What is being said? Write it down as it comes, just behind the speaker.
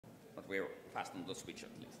we're fast on the switch at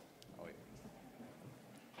least. Oh,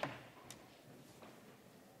 yeah.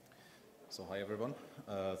 So hi everyone.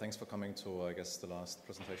 Thanks for coming to, I guess, the last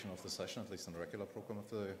presentation of the session, at least in the regular program of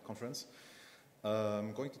the conference.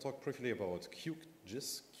 I'm going to talk briefly about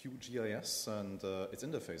QGIS and its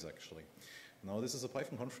interface, actually. Now, this is a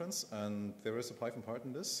Python conference, and there is a Python part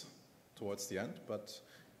in this towards the end, but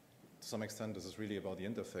to some extent, this is really about the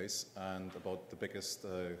interface and about the biggest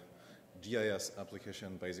GIS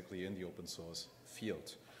application, basically, in the open source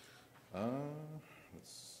field. Let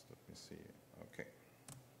me see. Okay.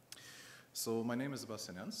 So my name is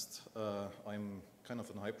Sebastian Ernst. I'm kind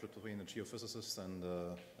of a hybrid between a geophysicist and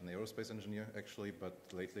an aerospace engineer, actually, but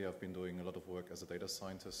lately I've been doing a lot of work as a data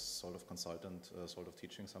scientist, sort of consultant, sort of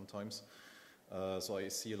teaching sometimes. So I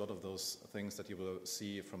see a lot of those things that you will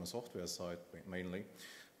see from a software side, mainly.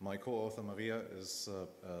 My co-author, Maria, is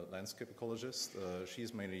a landscape ecologist.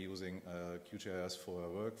 She's mainly using QGIS for her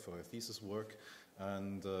work, for her thesis work.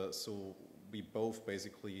 And so we both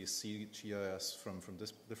basically see GIS from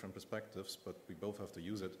different perspectives, but we both have to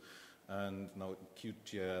use it. And now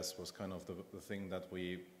QGIS was kind of the thing that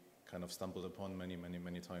we kind of stumbled upon many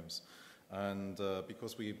times. And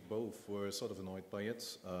because we both were sort of annoyed by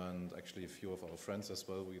it, and actually a few of our friends as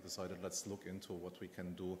well, we decided let's look into what we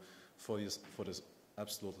can do for this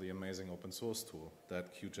absolutely amazing open source tool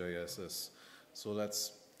that QGIS is. So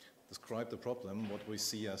let's describe the problem, what we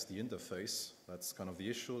see as the interface. That's kind of the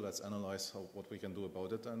issue. Let's analyze what we can do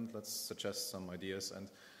about it, and let's suggest some ideas, and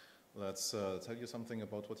let's tell you something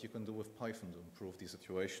about what you can do with Python to improve the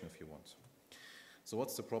situation if you want. So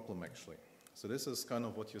what's the problem, actually? So this is kind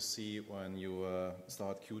of what you see when you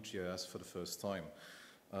start QGIS for the first time.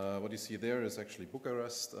 What you see there is actually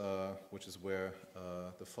Bucharest, which is where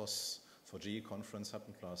the FOSS4G conference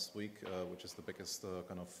happened last week, which is the biggest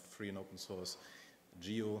kind of free and open source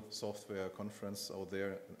geo software conference out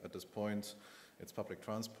there at this point. It's public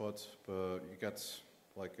transport, but you get,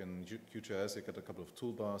 like in QGIS, you get a couple of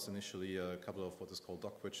toolbars initially, a couple of what is called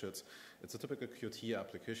doc widgets. It's a typical Qt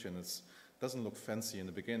application. It doesn't look fancy in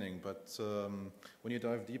the beginning, but when you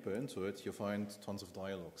dive deeper into it, you find tons of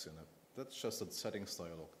dialogues in it. That's just a settings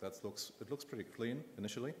dialogue. It looks pretty clean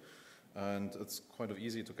initially, and it's quite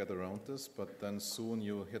easy to get around this, but then soon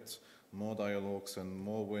you hit more dialogues and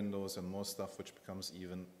more windows and more stuff, which becomes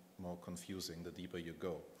even more confusing the deeper you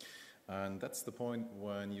go. And that's the point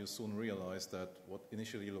when you soon realize that what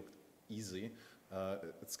initially looked easy,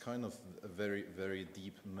 it's kind of a very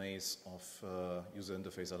deep maze of user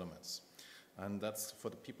interface elements. And that's for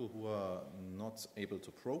the people who are not able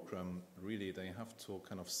to program, really, they have to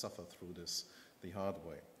kind of suffer through this the hard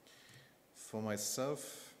way. For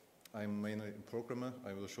myself, I'm mainly a programmer.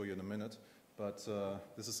 I will show you in a minute. But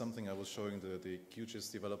this is something I was showing the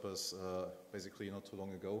QGIS developers basically not too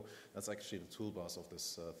long ago. That's actually the toolbars of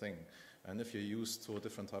this thing. And if you're used to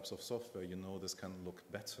different types of software, you know this can look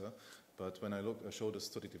better. But when I showed this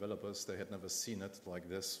to the developers, they had never seen it like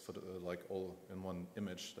this, for like all in one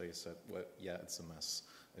image. They said, well, yeah, it's a mess.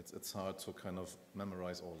 It's hard to kind of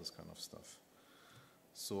memorize all this kind of stuff.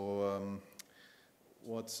 So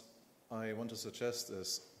what I want to suggest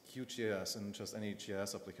is QGIS and just any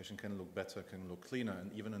GIS application can look better, can look cleaner,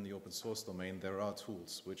 and even in the open source domain, there are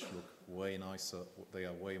tools which look way nicer. They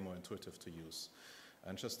are way more intuitive to use.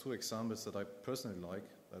 And just two examples that I personally like,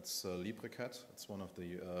 that's LibreCAD. It's one of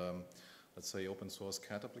the, let's say, open source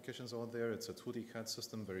CAD applications out there. It's a 2D CAD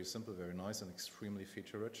system, very simple, very nice, and extremely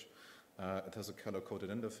feature-rich. It has a color-coded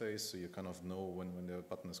interface, so you kind of know when the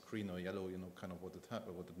button is green or yellow, you know kind of what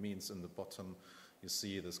it means. In the bottom, you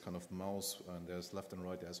see this kind of mouse, and there's left and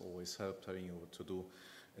right, there's always help telling you what to do.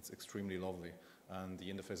 It's extremely lovely. And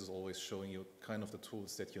the interface is always showing you kind of the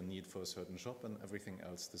tools that you need for a certain job, and everything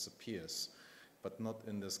else disappears. But not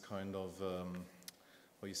in this kind of,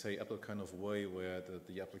 what you say, Apple kind of way where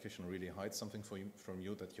the application really hides something from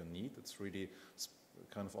you that you need. It's really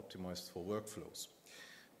kind of optimized for workflows.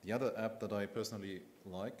 The other app that I personally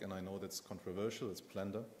like, and I know that's controversial, is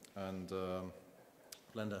Blender. And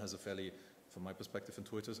Blender has a fairly, from my perspective,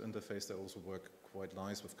 intuitive interface. They also work quite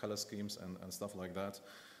nice with color schemes and stuff like that.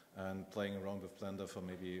 And playing around with Blender for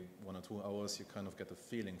maybe 1 or 2 hours, you kind of get a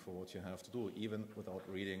feeling for what you have to do, even without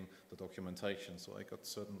reading the documentation. So I got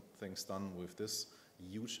certain things done with this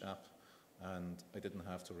huge app, and I didn't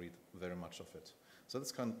have to read very much of it. So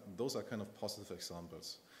that's those are kind of positive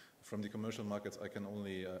examples. From the commercial markets, I can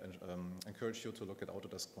only encourage you to look at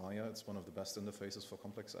Autodesk Maya. It's one of the best interfaces for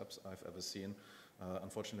complex apps I've ever seen.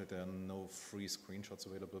 Unfortunately, there are no free screenshots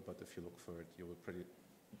available, but if you look for it, you will pretty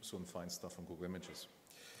soon find stuff on Google Images.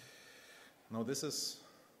 Now, this is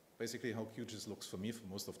basically how QGIS looks for me for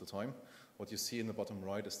most of the time. What you see in the bottom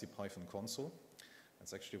right is the Python console.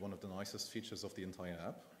 It's actually one of the nicest features of the entire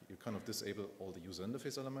app. You kind of disable all the user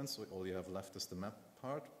interface elements, so all you have left is the map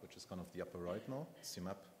part, which is kind of the upper right now. It's the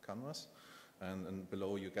map canvas. And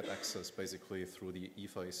below you get access basically through the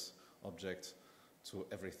eFace object to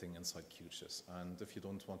everything inside QGIS. And if you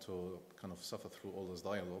don't want to kind of suffer through all those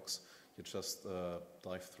dialogues, you just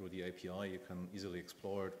dive through the API. You can easily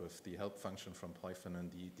explore it with the help function from Python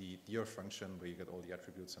and the dir function, where you get all the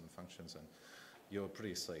attributes and functions, and you're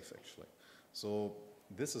pretty safe actually. So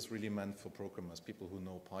this is really meant for programmers, people who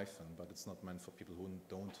know Python, but it's not meant for people who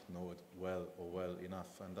don't know it well or well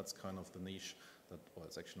enough. And that's kind of the niche that, well,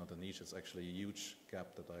 it's actually not a niche, it's actually a huge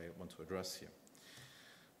gap that I want to address here.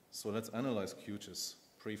 So let's analyze QGIS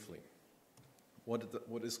briefly. What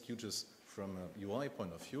is QGIS from a UI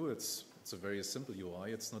point of view? It's a very simple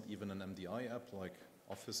UI. It's not even an MDI app like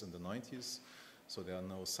Office in the 90s. So there are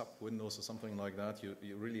no sub-windows or something like that.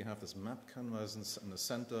 You really have this map canvas in the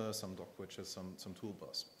center, some doc widgets, some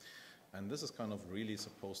toolbars. And this is kind of really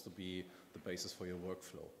supposed to be the basis for your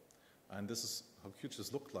workflow. And this is how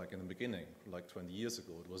QGIS looked like in the beginning, like 20 years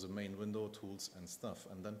ago. It was a main window, tools, and stuff.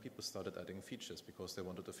 And then people started adding features because they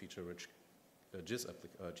wanted a feature-rich GIS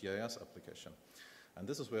application. And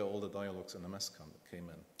this is where all the dialogues in the mess came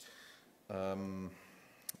in.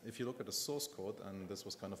 If you look at the source code, and this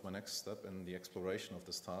was kind of my next step in the exploration of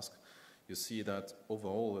this task, you see that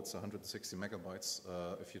overall it's 160 megabytes.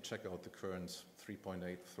 If you check out the current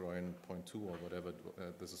 3.8, 3.2 or whatever,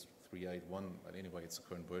 this is 3.8.1, but anyway, it's the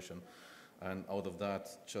current version. And out of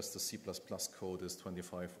that, just the C++ code is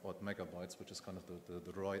 25 odd megabytes, which is kind of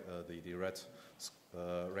the red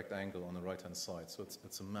rectangle on the right-hand side. So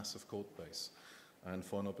it's a massive code base. And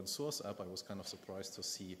for an open source app, I was kind of surprised to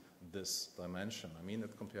see this dimension. I mean,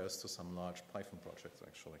 it compares to some large Python projects,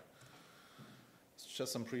 actually. It's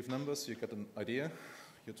just some brief numbers, so you get an idea.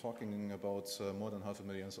 You're talking about more than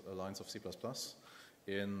 500,000 lines of C++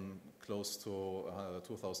 in close to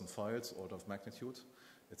 2,000 files, order of magnitude.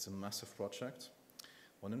 It's a massive project.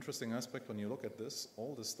 One interesting aspect when you look at this,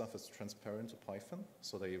 all this stuff is transparent to Python.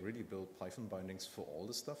 So they really build Python bindings for all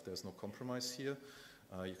this stuff. There's no compromise here.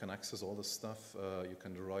 You can access all this stuff. You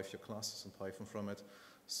can derive your classes in Python from it.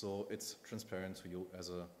 So it's transparent to you as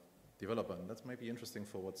a developer. And that's maybe interesting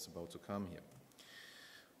for what's about to come here.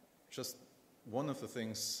 Just one of the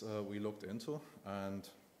things we looked into, and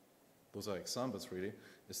those are examples really,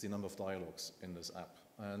 is the number of dialogues in this app.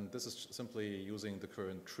 And this is simply using the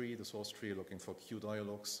current tree, the source tree, looking for Q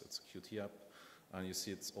dialogues. It's a Qt app. And you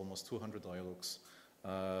see it's almost 200 dialogues.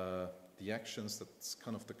 The actions, that's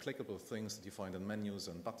kind of the clickable things that you find in menus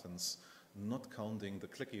and buttons, not counting the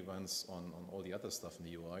click events on all the other stuff in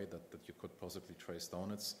the UI that you could possibly trace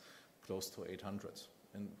down. It's close to 800.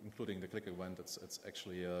 And including the click event, it's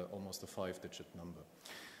actually almost a 5-digit number.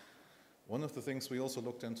 One of the things we also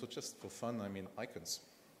looked into, just for fun, I mean, icons.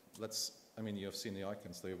 You have seen the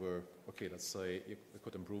icons. They were, okay, let's say you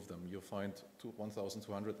could improve them. You find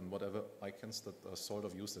 1,200 and whatever icons that are sort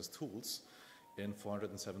of used as tools in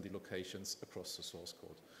 470 locations across the source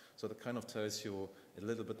code. So that kind of tells you a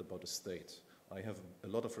little bit about the state. I have a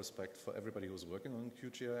lot of respect for everybody who's working on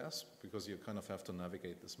QGIS because you kind of have to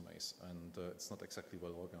navigate this maze, and it's not exactly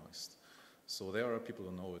well organized. So there are people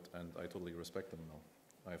who know it, and I totally respect them now,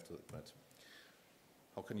 I have to admit.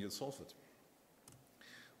 How can you solve it?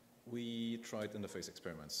 We tried interface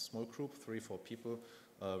experiments. Small group, 3-4 people.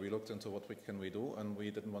 We looked into what can we do, and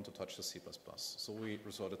we didn't want to touch the C++. So we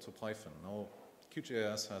resorted to Python. Now,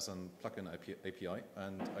 QGIS has a plugin API,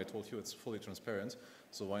 and I told you it's fully transparent,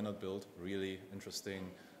 so why not build really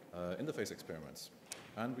interesting interface experiments?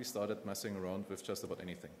 And we started messing around with just about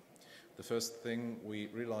anything. The first thing we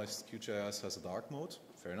realized, QGIS has a dark mode,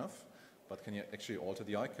 fair enough, but can you actually alter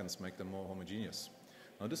the icons, make them more homogeneous?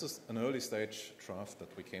 Now this is an early stage draft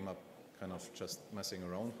that we came up kind of just messing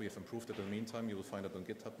around. We have improved it in the meantime. You will find it on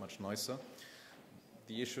GitHub much nicer.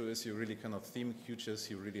 The issue is you really cannot theme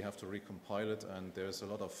QGIS. You really have to recompile it, and there's a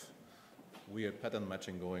lot of weird pattern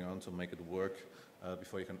matching going on to make it work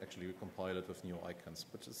before you can actually recompile it with new icons.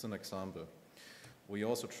 But it's an example. We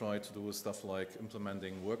also tried to do stuff like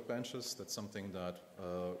implementing workbenches. That's something that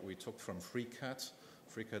we took from FreeCAD.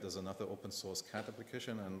 FreeCAD is another open source CAD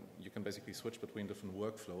application, and you can basically switch between different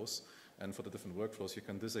workflows. And for the different workflows, you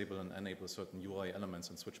can disable and enable certain UI elements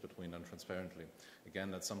and switch between them transparently.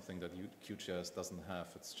 Again, that's something that QGIS doesn't have.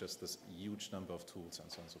 It's just this huge number of tools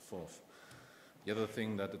and so on and so forth. The other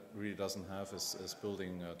thing that it really doesn't have is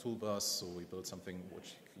building toolbars. So we built something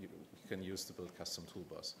which you can use to build custom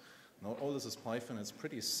toolbars. Now, all this is Python. It's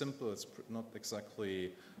pretty simple. It's not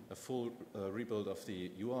exactly a full rebuild of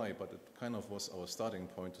the UI, but it kind of was our starting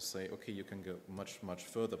point to say, okay, you can go much, much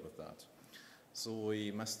further with that. So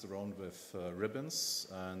we messed around with ribbons,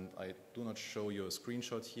 and I do not show you a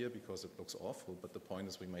screenshot here because it looks awful, but the point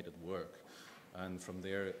is we made it work. And from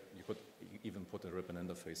there, you could even put a ribbon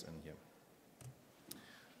interface in here.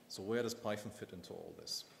 So where does Python fit into all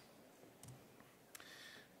this?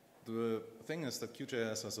 The thing is that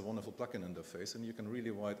QGIS has a wonderful plugin interface, and you can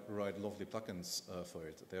really write lovely plugins for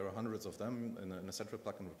it. There are hundreds of them in a central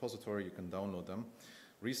plugin repository. You can download them.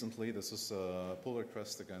 Recently, this is a pull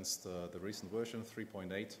request against the recent version,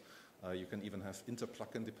 3.8. You can even have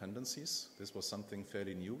inter-plugin dependencies. This was something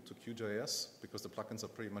fairly new to QGIS because the plugins are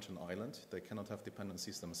pretty much an island. They cannot have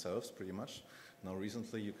dependencies themselves, pretty much. Now,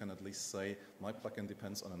 recently, you can at least say, my plugin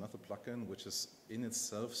depends on another plugin, which is in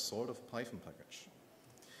itself sort of a Python package.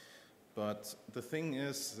 But the thing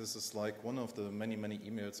is, this is like one of the many, many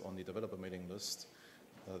emails on the developer mailing list.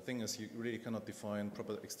 The thing is, you really cannot define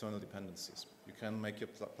proper external dependencies. You can make your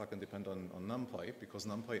plugin depend on NumPy, because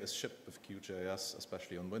NumPy is shipped with QGIS,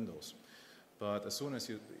 especially on Windows. But as soon as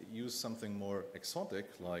you use something more exotic,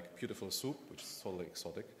 like Beautiful Soup, which is totally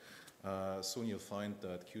exotic, soon you'll find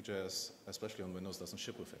that QGIS, especially on Windows, doesn't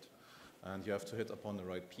ship with it. And you have to hit upon the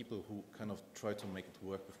right people who kind of try to make it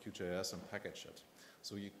work with QGIS and package it.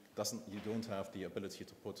 So you don't have the ability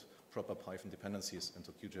to put proper Python dependencies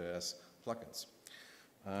into QGIS plugins.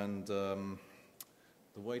 And the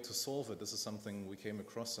way to solve it, this is something we came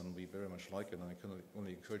across and we very much like it, and I can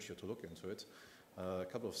only encourage you to look into it. A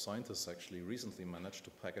couple of scientists actually recently managed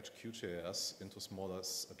to package QGIS into smaller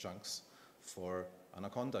chunks for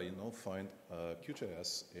Anaconda. Find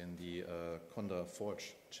QGIS in the Conda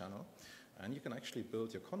Forge channel. And you can actually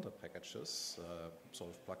build your Conda packages, sort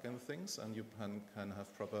of plug-in things, and you can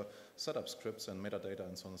have proper setup scripts and metadata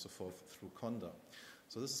and so on and so forth through Conda.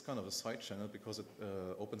 So this is kind of a side channel because it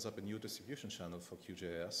opens up a new distribution channel for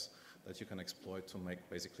QGIS that you can exploit to make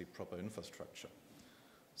basically proper infrastructure.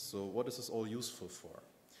 So what is this all useful for?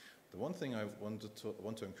 The one thing I want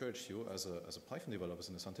to encourage you as a Python developer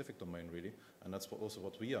in the scientific domain, really, and that's also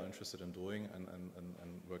what we are interested in doing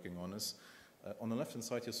and working on is, on the left-hand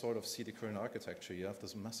side, you sort of see the current architecture. You have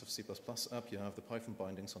this massive C++ app, you have the Python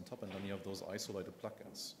bindings on top, and then you have those isolated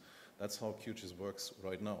plugins. That's how QGIS works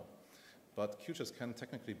right now. But QGIS can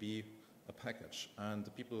technically be a package, and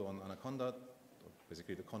the people on Anaconda,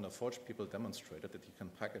 basically the Conda Forge people, demonstrated that you can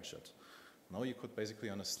package it. Now you could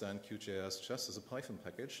basically understand QGIS just as a Python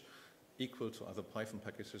package, equal to other Python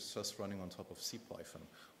packages just running on top of CPython.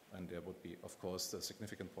 And there would be, of course, a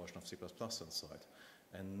significant portion of C++ inside.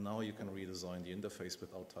 And now you can redesign the interface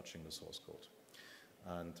without touching the source code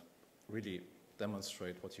and really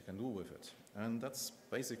demonstrate what you can do with it. And that's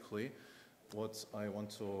basically what I want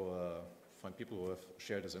to find people who have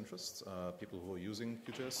shared this interest, people who are using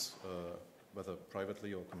QGIS, whether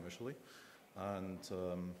privately or commercially, and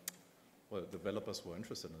well, developers who are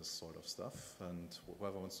interested in this sort of stuff, and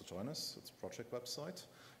whoever wants to join us, it's a project website.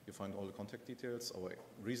 You find all the contact details, our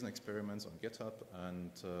recent experiments on GitHub, and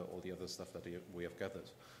all the other stuff that we have gathered.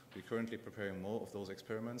 We're currently preparing more of those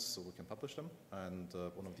experiments so we can publish them, and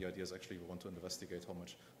one of the ideas actually we want to investigate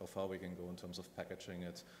how far we can go in terms of packaging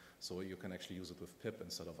it so you can actually use it with pip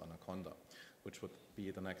instead of Anaconda, which would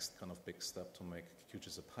be the next kind of big step to make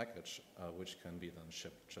QGIS a package which can be then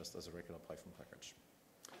shipped just as a regular Python package.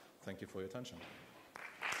 Thank you for your attention.